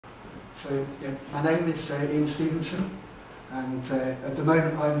So, yeah, my name is Ian Stephenson, and at the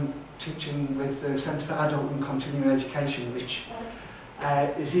moment I'm teaching with the Centre for Adult and Continuing Education, which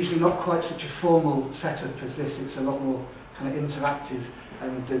is usually not quite such a formal setup as this. It's a lot more kind of interactive,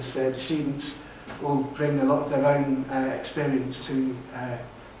 and there's, the students will bring a lot of their own experience to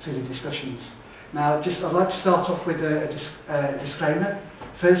the discussions. Now, I'd like to start off with a disclaimer.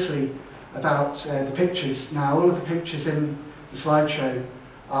 Firstly, about the pictures. Now, all of the pictures in the slideshow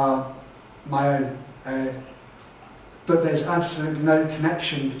are my own, but there's absolutely no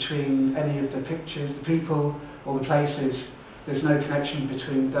connection between any of the pictures, the people, or the places. There's no connection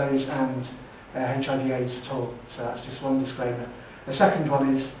between those and HIV/AIDS at all. So that's just one disclaimer. The second one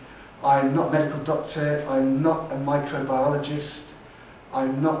is, I'm not a medical doctor, I'm not a microbiologist,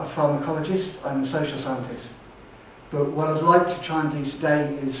 I'm not a pharmacologist, I'm a social scientist. But what I'd like to try and do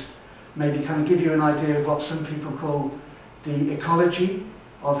today is maybe kind of give you an idea of what some people call the ecology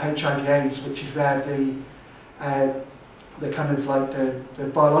of HIV/AIDS, which is where the kind of like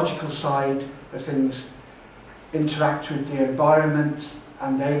the biological side of things interact with the environment,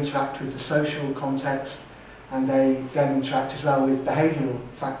 and they interact with the social context, and they then interact as well with behavioural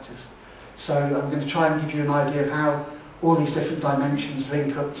factors. So I'm going to try and give you an idea of how all these different dimensions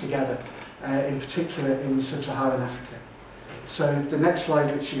link up together, in particular in Sub-Saharan Africa. So the next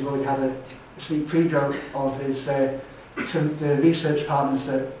slide, which you've already had a sneak preview of, is some of the research partners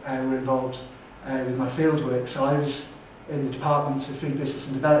that were involved with my fieldwork. So I was in the Department of Food Business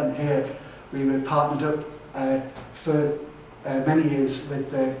and Development here. We were partnered up for many years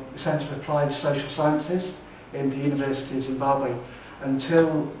with the Centre for Applied Social Sciences in the University of Zimbabwe,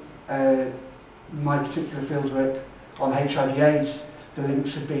 until my particular fieldwork on HIV/AIDS, the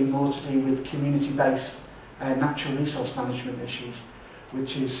links have been more to do with community-based natural resource management issues,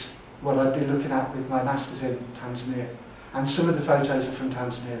 which is what I've been looking at with my masters in Tanzania. And some of the photos are from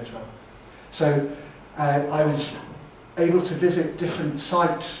Tanzania as well. So I was able to visit different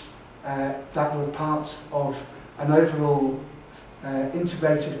sites that were part of an overall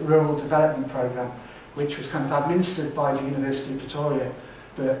integrated rural development programme, which was kind of administered by the University of Pretoria,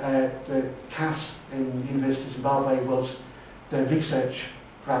 but the CAS in University of Zimbabwe was the research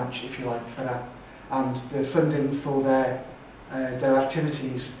branch, if you like, for that. And the funding for their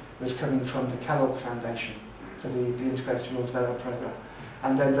activities was coming from the Kellogg Foundation for the Integrated Rural Development Programme.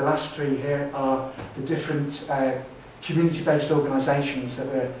 And then the last three here are the different community-based organisations that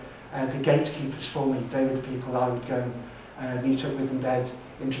were the gatekeepers for me. They were the people I would go and meet up with, and they'd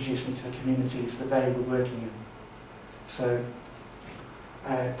introduce me to the communities that they were working in. So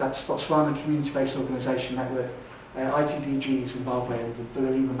that's Botswana Community-Based Organisation Network, ITDG Zimbabwe, and the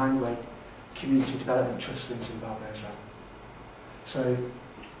Bulaliwa Mangwe Community Development Trust in Zimbabwe as well. So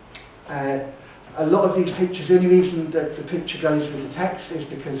a lot of these pictures, the only reason that the picture goes with the text is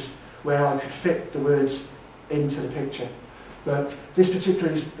because where I could fit the words into the picture. But this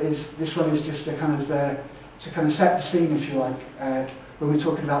particular this one is just a kind of to kind of set the scene, if you like. When we're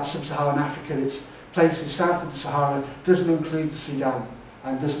talking about Sub-Saharan Africa, it's places south of the Sahara, doesn't include the Sudan,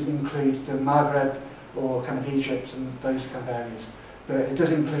 and doesn't include the Maghreb or kind of Egypt and those kind of areas. But it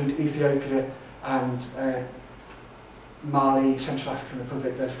does include Ethiopia and Mali, Central African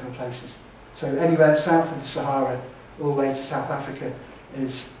Republic, those kind of places. So anywhere south of the Sahara, all the way to South Africa,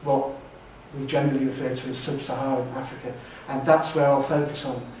 is what we generally refer to as Sub-Saharan Africa. And that's where I'll focus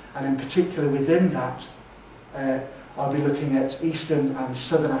on. And in particular within that, I'll be looking at Eastern and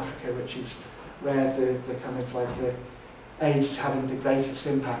Southern Africa, which is where the kind of like the AIDS is having the greatest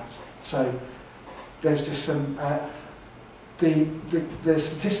impact. So there's just some, the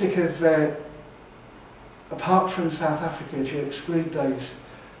statistic of, apart from South Africa, if you exclude those,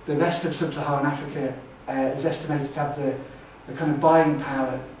 the rest of Sub-Saharan Africa is estimated to have the kind of buying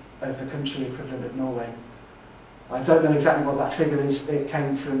power of a country equivalent of Norway. I don't know exactly what that figure is. It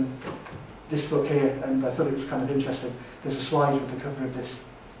came from this book here, and I thought it was kind of interesting. There's a slide with the cover of this,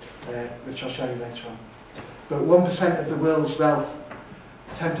 which I'll show you later on. But 1% of the world's wealth,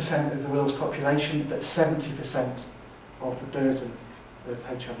 10% of the world's population, but 70% of the burden of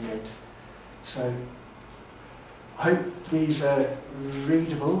HIV/AIDS. So I hope these are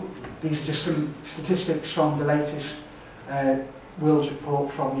readable. These are just some statistics from the latest World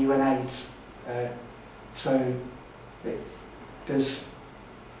Report from UNAIDS. So there's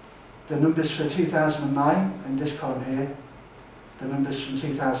the numbers for 2009 in this column here. The numbers from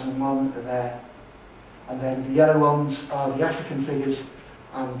 2001 are there. And then the yellow ones are the African figures,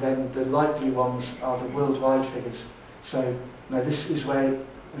 and then the light blue ones are the worldwide figures. So now this is where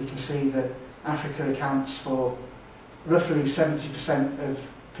we can see that Africa accounts for roughly 70%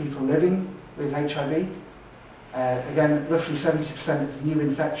 of people living with HIV, Again, roughly 70% of the new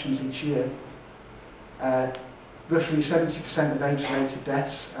infections each year, roughly 70% of age-related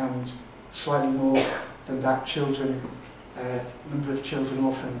deaths, and slightly more than that number of children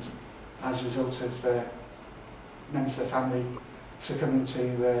orphaned as a result of members of their family succumbing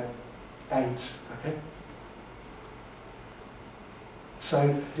to AIDS. Okay.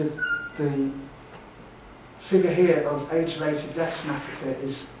 So the figure here of age-related deaths in Africa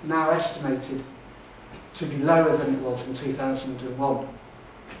is now estimated to be lower than it was in 2001,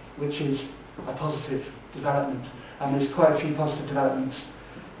 which is a positive development, and there's quite a few positive developments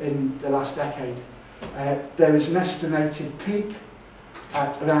in the last decade. There is an estimated peak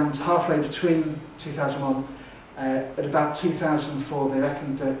at around halfway between 2001 at about 2004. They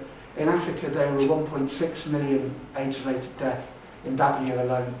reckoned that in Africa there were 1.6 million age-related deaths in that year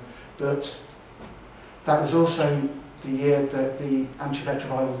alone, but that was also the year that the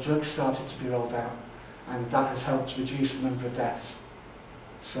antiretroviral drugs started to be rolled out, and that has helped reduce the number of deaths.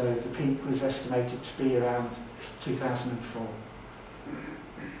 So the peak was estimated to be around 2004.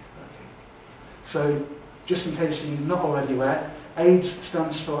 So, just in case you're not already aware, AIDS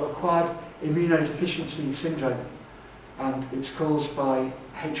stands for Acquired Immunodeficiency Syndrome, and it's caused by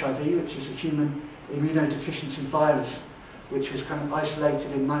HIV, which is a human immunodeficiency virus, which was kind of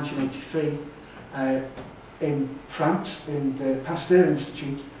isolated in 1983 in France, in the Pasteur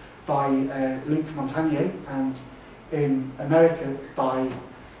Institute, by Luc Montagnier, and in America by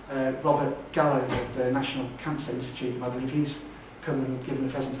Robert Gallo at the National Cancer Institute, and I believe he's come and given a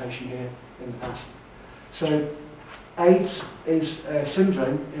presentation here in the past. So AIDS is a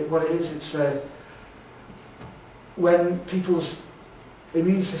syndrome. What it is, it's when people's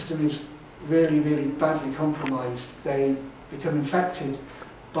immune system is really, really badly compromised, they become infected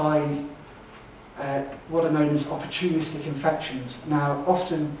by what are known as opportunistic infections. Now,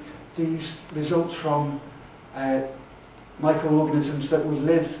 often these result from microorganisms that will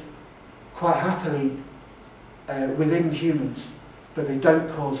live quite happily within humans, but they don't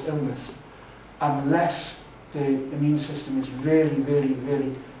cause illness unless the immune system is really, really,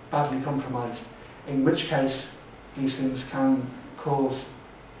 really badly compromised, in which case these things can cause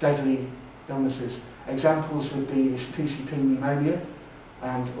deadly illnesses. Examples would be this PCP pneumonia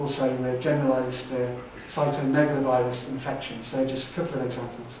and also generalised cytomegalovirus infection. So just a couple of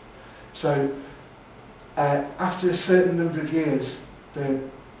examples. So after a certain number of years, the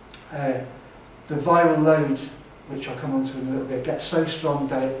viral load, which I'll come on to in a little bit, gets so strong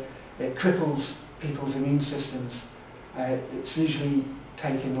that it cripples people's immune systems. It's usually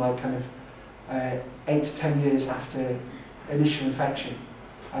taken like kind of 8 to 10 years after initial infection,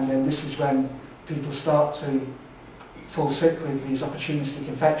 and then this is when people start to fall sick with these opportunistic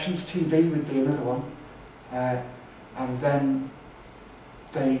infections. TB would be another one, and then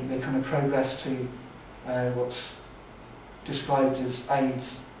they kind of progress to what's described as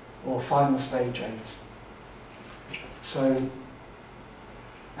AIDS, or final stage AIDS. So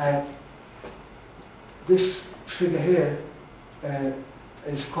this figure here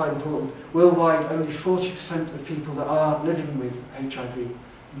is quite important. Worldwide, only 40% of people that are living with HIV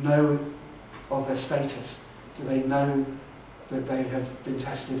know of their status. Do they know that they have been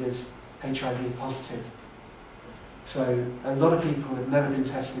tested as HIV positive? So a lot of people have never been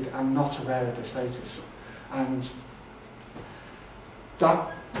tested and not aware of their status. And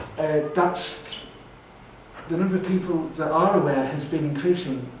that's the number of people that are aware has been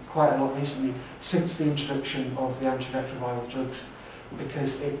increasing quite a lot recently since the introduction of the antiretroviral drugs,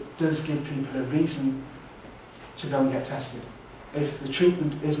 because it does give people a reason to go and get tested. If the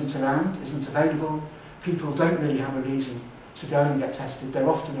treatment isn't around, isn't available, people don't really have a reason to go and get tested. They're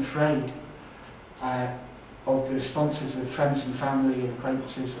often afraid of the responses of friends and family and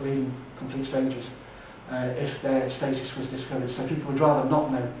acquaintances, or even complete strangers, if their status was discovered. So people would rather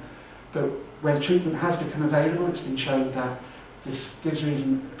not know. But when treatment has become available, it's been shown that this gives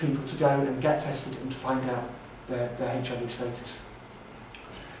reason for people to go and get tested and to find out their HIV status.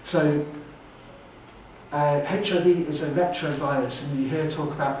 So HIV is a retrovirus, and you hear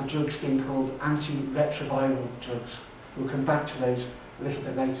talk about the drugs being called antiretroviral drugs. We'll come back to those a little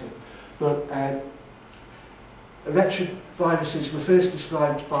bit later. But retroviruses were first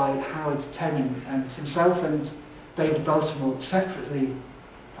described by Howard Tennant, and himself and David Baltimore separately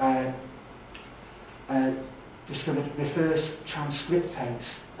discovered reverse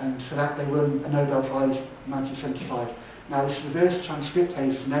transcriptase, and for that they won a Nobel Prize in 1975. Now, this reverse transcriptase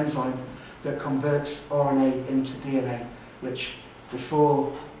is an enzyme that converts RNA into DNA, which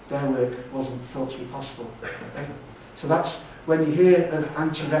before their work wasn't thought to be possible. Okay? So that's, when you hear of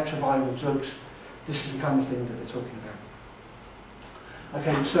antiretroviral drugs, this is the kind of thing that they're talking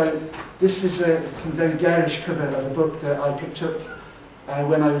Okay, so this is a very garish cover of a book that I picked up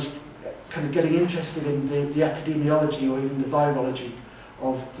when I was kind of getting interested in the epidemiology or even the virology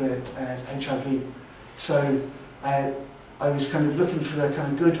of the HIV. So I was kind of looking for a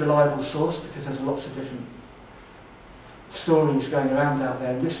kind of good, reliable source because there's lots of different stories going around out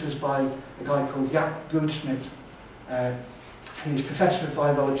there. And this was by a guy called Jaap Goudsmit, who's Professor of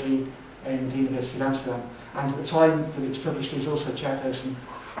Virology in the University of Amsterdam. And at the time that it was published, he was also chairperson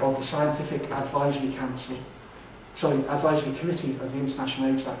of the Scientific Advisory Committee of the International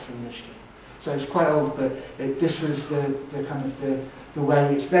AIDS Vaccine Initiative. So it's quite old, but this was the kind of the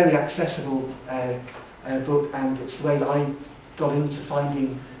way. It's very accessible book, and it's the way that I got into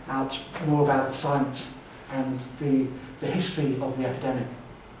finding out more about the science and the history of the epidemic.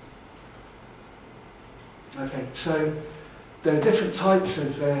 Okay, so there are different types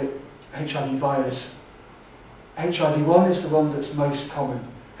of HIV virus. HIV-1 is the one that's most common.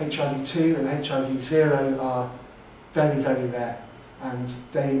 HIV-2 and HIV-0 are very, very rare, and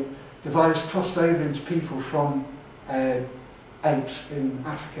the virus crossed over into people from apes in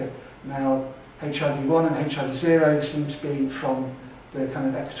Africa. Now, HIV-1 and HIV-0 seem to be from the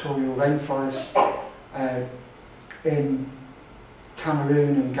kind of equatorial rainforest in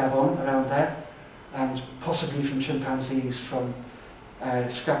Cameroon and Gabon, around there, and possibly from chimpanzees from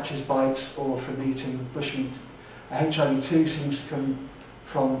scratches, bites, or from eating bushmeat. HIV-2 seems to come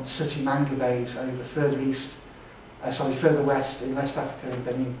from sooty manga bays over further west in West Africa and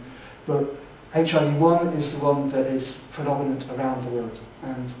Benin. But HIV-1 is the one that is predominant around the world,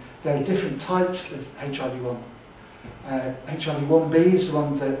 and there are different types of HIV-1. HIV-1b is the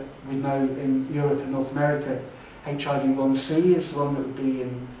one that we know in Europe and North America. HIV-1c is the one that would be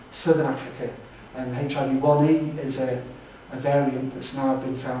in Southern Africa, and HIV-1e is a variant that's now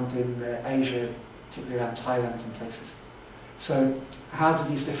been found in Asia, particularly around Thailand and places. So how do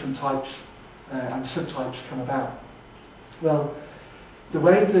these different types and subtypes come about? Well, the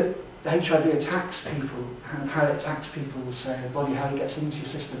way that HIV attacks people, and how it attacks people's body, how it gets into your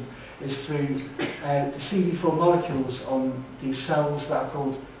system, is through the CD4 molecules on these cells that are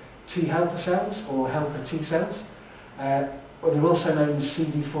called T helper cells, or helper T cells, or they're also known as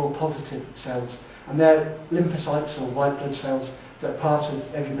CD4 positive cells, and they're lymphocytes or white blood cells that are part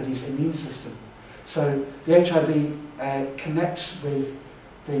of everybody's immune system. So the HIV connects with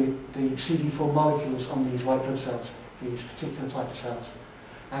the CD4 molecules on these white blood cells, these particular type of cells.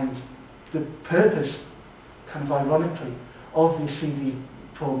 And the purpose, kind of ironically, of these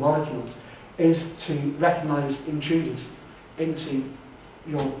CD4 molecules is to recognise intruders into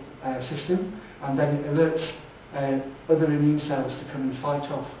your system, and then it alerts other immune cells to come and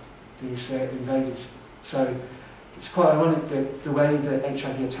fight off these invaders. So it's quite ironic that the way that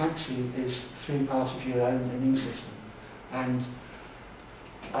HIV attacks you is through part of your own immune system. And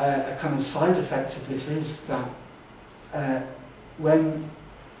a kind of side effect of this is that when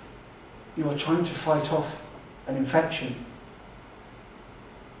you're trying to fight off an infection,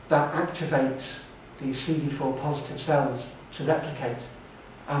 that activates these CD4 positive cells to replicate,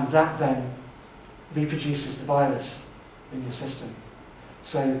 and that then reproduces the virus in your system.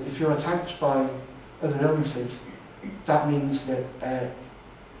 So if you're attacked by other illnesses, that means that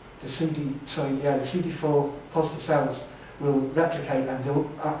the CD4 positive cells will replicate, and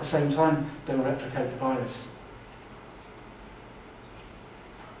at the same time they will replicate the virus.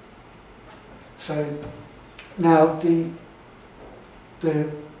 So now the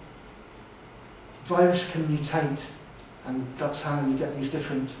virus can mutate, and that's how you get these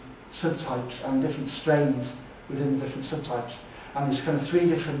different subtypes and different strains within the different subtypes. And there's kind of three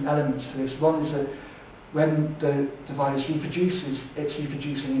different elements to this. One is that when the virus reproduces, it's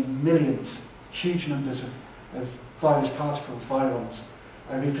reproducing in millions, huge numbers of virus particles, virons,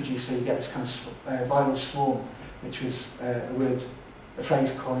 reproduce, so you get this kind of viral swarm, which was a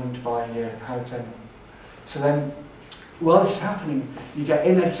phrase coined by Howard Denman. So then, while this is happening, you get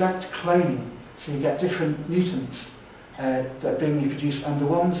inexact cloning, so you get different mutants that are being reproduced, and the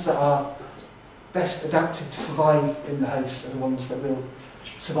ones that are best adapted to survive in the host are the ones that will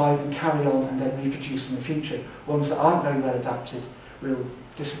survive and carry on and then reproduce in the future. Ones that aren't very well adapted will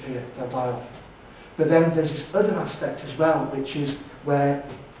disappear, they'll die off. But then there's this other aspect as well, which is where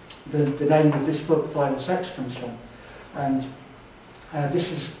the name of this book, Viral Sex, comes from. And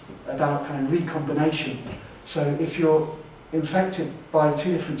this is about kind of recombination. So if you're infected by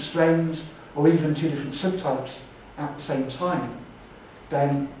two different strains or even two different subtypes at the same time,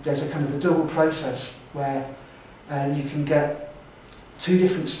 then there's a kind of a double process where you can get two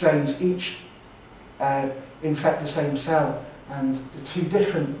different strains, each infect the same cell, and the two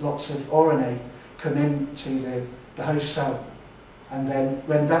different lots of RNA come into the host cell, And then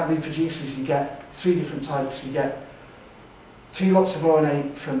when that reproduces, you get 3 different types. You get 2 lots of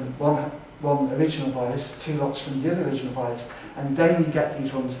RNA from one original virus, 2 lots from the other original virus, and then you get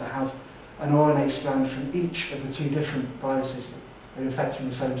these ones that have an RNA strand from each of the 2 different viruses that are infecting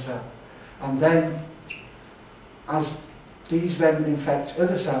the same cell. And then, as these then infect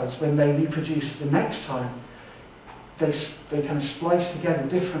other cells, when they reproduce the next time, they kind of splice together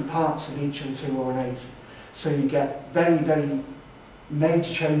different parts of each of the 2 RNAs. So you get very, very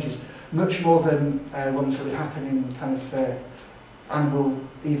major changes, much more than ones that would happen in kind of animal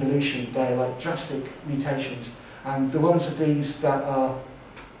evolution. They're like drastic mutations. And the ones of these that are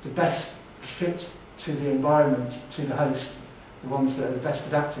the best fit to the environment, to the host, the ones that are the best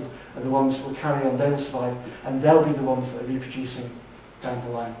adapted, are the ones that will carry on, they'll survive, and they'll be the ones that are reproducing down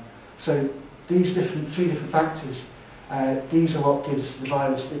the line. So these 3 different factors, these are what gives the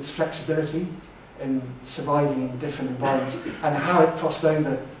virus its flexibility in surviving in different environments, and how it crossed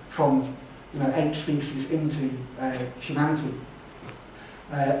over from ape species into humanity,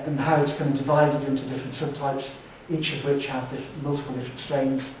 and how it's kind of divided into different subtypes, each of which have multiple different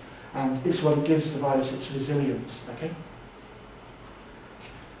strains, and it's what gives the virus its resilience. Okay.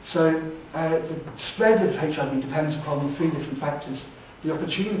 So the spread of HIV depends upon 3 different factors. The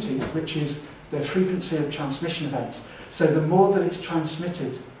opportunity, which is the frequency of transmission events. So the more that it's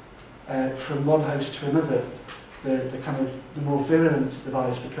transmitted from one host to another, the more virulent the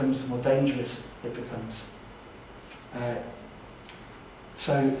virus becomes, the more dangerous it becomes.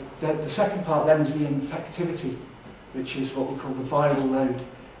 So the second part then is the infectivity, which is what we call the viral load.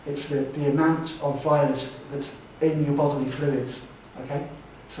 It's the amount of virus that's in your bodily fluids. Okay,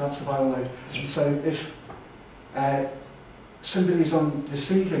 so that's the viral load. And so if somebody's on the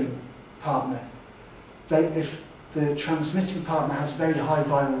receiving partner, if the transmitting partner has very high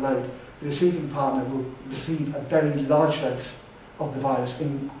viral load, the receiving partner will receive a very large dose of the virus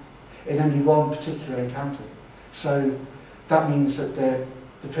in only one particular encounter. So that means that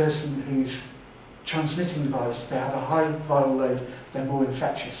the person who's transmitting the virus, they have a high viral load, they're more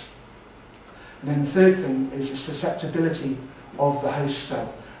infectious. And then the third thing is the susceptibility of the host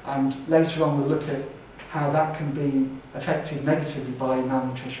cell. And later on we'll look at how that can be affected negatively by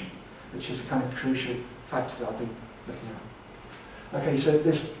malnutrition, which is a kind of crucial factor that I'll be looking at. Okay, so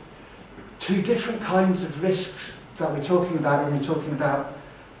there's 2 different kinds of risks that we're talking about when we're talking about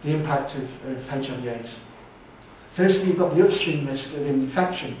the impact of HIV/AIDS. Firstly, you've got the upstream risk of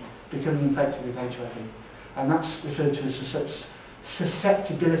infection, becoming infected with HIV, and that's referred to as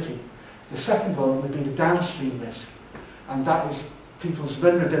susceptibility. The second one would be the downstream risk, and that is people's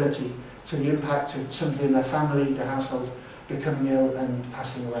vulnerability to the impact of somebody in their family, their household, becoming ill and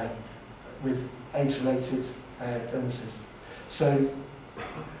passing away with AIDS-related illnesses. So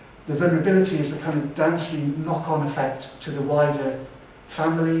the vulnerability is the kind of downstream knock-on effect to the wider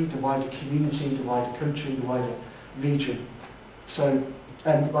family, the wider community, the wider country, the wider region. So,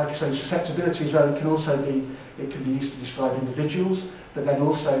 and like I say, susceptibility as well, it can be used to describe individuals, but then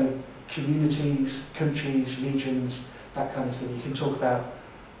also communities, countries, regions, that kind of thing. You can talk about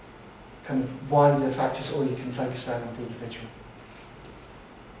kind of wider factors, or you can focus down on the individual.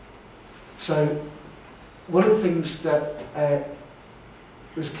 So one of the things that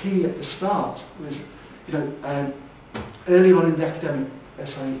was key at the start was, early on in the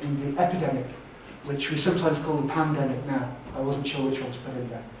epidemic, which we sometimes call the pandemic now. I wasn't sure which one to put in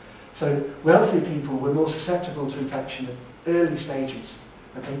there. So wealthy people were more susceptible to infection at early stages.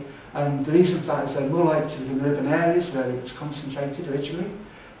 Okay? And the reason for that is they're more likely to live in urban areas where it was concentrated originally.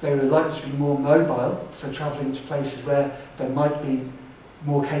 They were likely to be more mobile, so travelling to places where there might be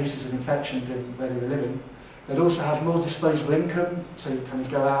more cases of infection than where they were living. They'd also have more disposable income to kind of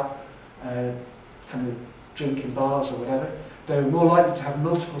go out, kind of drink in bars or whatever. They were more likely to have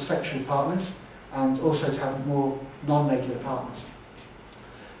multiple sexual partners and also to have more non-regular partners.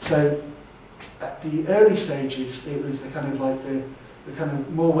 So at the early stages, it was the kind of like the kind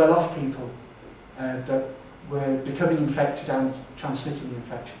of more well-off people that were becoming infected and transmitting the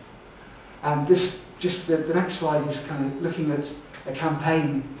infection. And this, just the next slide is kind of looking at a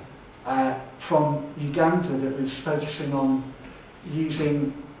campaign from Uganda that was focusing on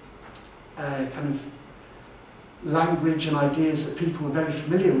using kind of language and ideas that people were very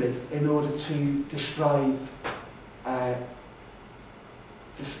familiar with in order to describe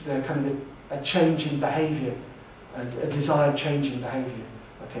the kind of a change in behaviour, a desired change in behaviour.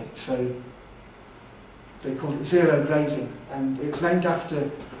 Okay, so they called it zero grazing, and it's named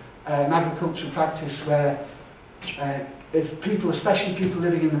after an agricultural practice where if people, especially people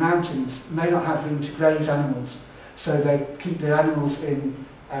living in the mountains, may not have room to graze animals, so they keep their animals in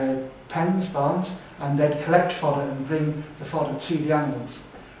pens, barns, and they'd collect fodder and bring the fodder to the animals.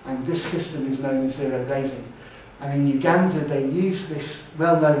 And this system is known as zero grazing. And in Uganda, they use this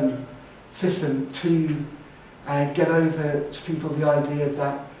well-known system to get over to people the idea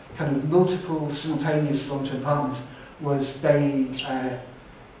that kind of multiple simultaneous long-term partners was very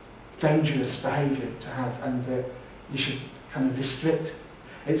dangerous behaviour to have, and that you should kind of restrict.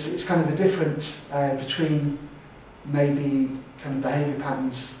 It's kind of a difference between maybe kind of behaviour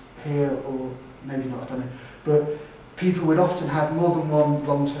patterns here or maybe not, I don't know. But people would often have more than one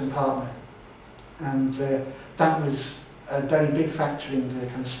long-term partner, and that was a very big factor in the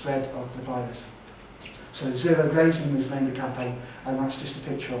kind of spread of the virus. So zero grazing was the name of the campaign, and that's just a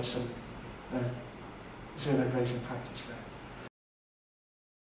picture of some zero grazing practice there.